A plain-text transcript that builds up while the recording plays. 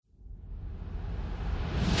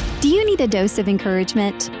need a dose of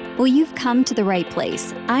encouragement? Well, you've come to the right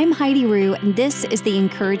place. I'm Heidi Rue, and this is the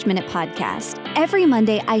Encourage Minute Podcast. Every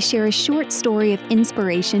Monday, I share a short story of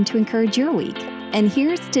inspiration to encourage your week. And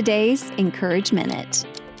here's today's Encourage Minute.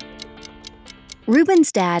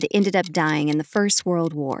 Ruben's dad ended up dying in the First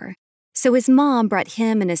World War, so his mom brought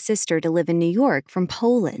him and his sister to live in New York from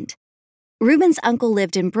Poland. Ruben's uncle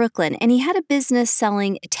lived in Brooklyn, and he had a business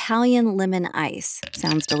selling Italian lemon ice.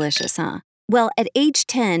 Sounds delicious, huh? Well, at age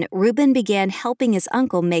 10, Ruben began helping his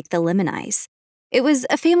uncle make the lemon ice. It was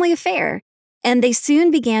a family affair, and they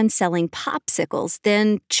soon began selling popsicles,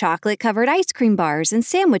 then chocolate-covered ice cream bars and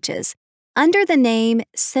sandwiches, under the name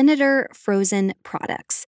Senator Frozen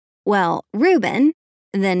Products. Well, Ruben,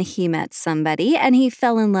 then he met somebody, and he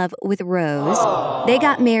fell in love with Rose. They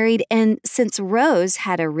got married, and since Rose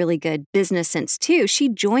had a really good business sense too, she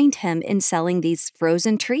joined him in selling these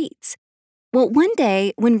frozen treats. Well, one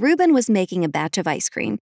day, when Ruben was making a batch of ice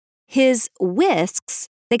cream, his whisks,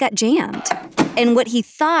 they got jammed. And what he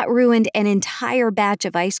thought ruined an entire batch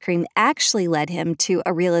of ice cream actually led him to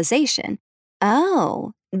a realization.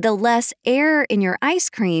 Oh, the less air in your ice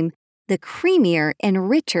cream, the creamier and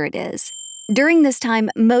richer it is. During this time,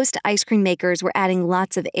 most ice cream makers were adding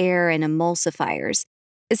lots of air and emulsifiers.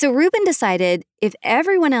 So Ruben decided if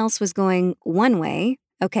everyone else was going one way,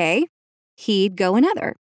 okay, he'd go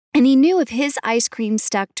another. And he knew if his ice cream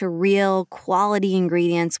stuck to real quality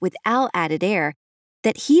ingredients without added air,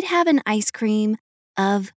 that he'd have an ice cream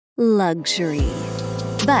of luxury.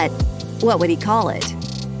 But what would he call it?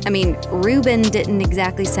 I mean, Ruben didn't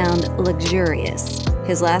exactly sound luxurious.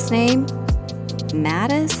 His last name?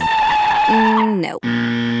 Mattis? No.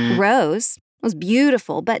 Rose was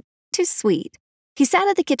beautiful, but too sweet. He sat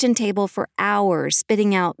at the kitchen table for hours,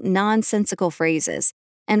 spitting out nonsensical phrases.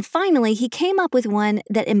 And finally, he came up with one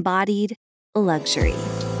that embodied luxury.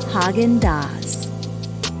 Häagen-Dazs.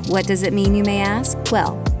 What does it mean, you may ask?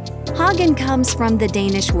 Well, Hagen comes from the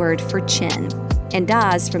Danish word for chin, and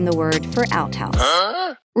Dazs from the word for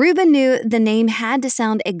outhouse. Ruben knew the name had to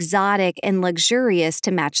sound exotic and luxurious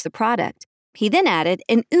to match the product. He then added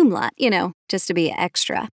an umlaut, just to be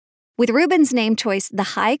extra. With Ruben's name choice,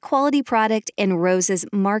 the high-quality product, and Rose's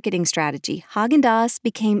marketing strategy, Häagen-Dazs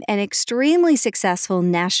became an extremely successful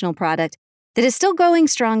national product that is still going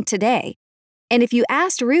strong today. And if you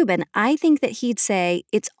asked Ruben, I think that he'd say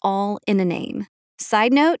it's all in a name.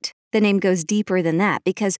 Side note, the name goes deeper than that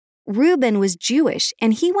because Ruben was Jewish,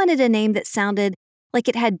 and he wanted a name that sounded like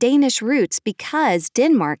it had Danish roots because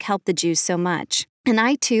Denmark helped the Jews so much. And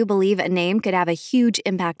I, too, believe a name could have a huge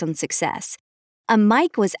impact on success.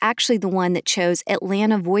 Mike was actually the one that chose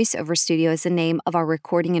Atlanta Voiceover Studio as the name of our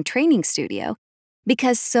recording and training studio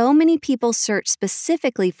because so many people search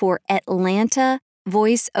specifically for Atlanta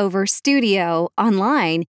Voiceover Studio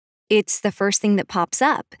online. It's the first thing that pops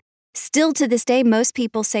up. Still to this day, most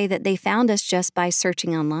people say that they found us just by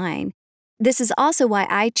searching online. This is also why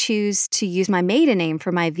I choose to use my maiden name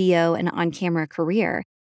for my VO and on-camera career.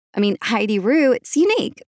 I mean, Heidi Rue, it's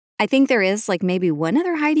unique. I think there is maybe one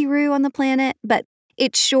other Heidi Rue on the planet, but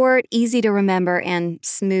it's short, easy to remember, and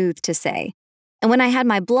smooth to say. And when I had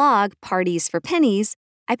my blog, Parties for Pennies,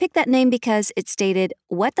 I picked that name because it stated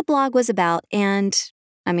what the blog was about, and,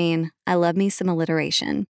 I love me some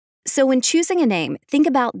alliteration. So when choosing a name, think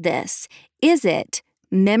about this. Is it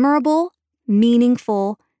memorable,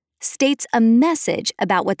 meaningful, states a message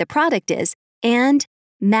about what the product is, and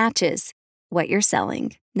matches what you're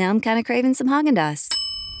selling? Now I'm kind of craving some Häagen-Dazs.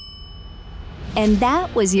 And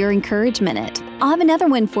that was your Encourage Minute. I'll have another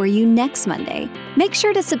one for you next Monday. Make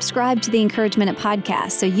sure to subscribe to the Encourage Minute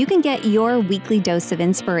podcast so you can get your weekly dose of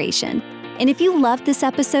inspiration. And if you loved this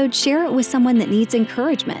episode, share it with someone that needs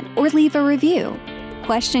encouragement or leave a review.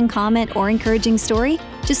 Question, comment, or encouraging story?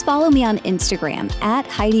 Just follow me on Instagram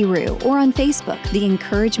 @Heidi Rue or on Facebook, The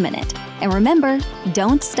Encourage Minute. And remember,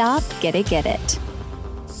 don't stop, get it.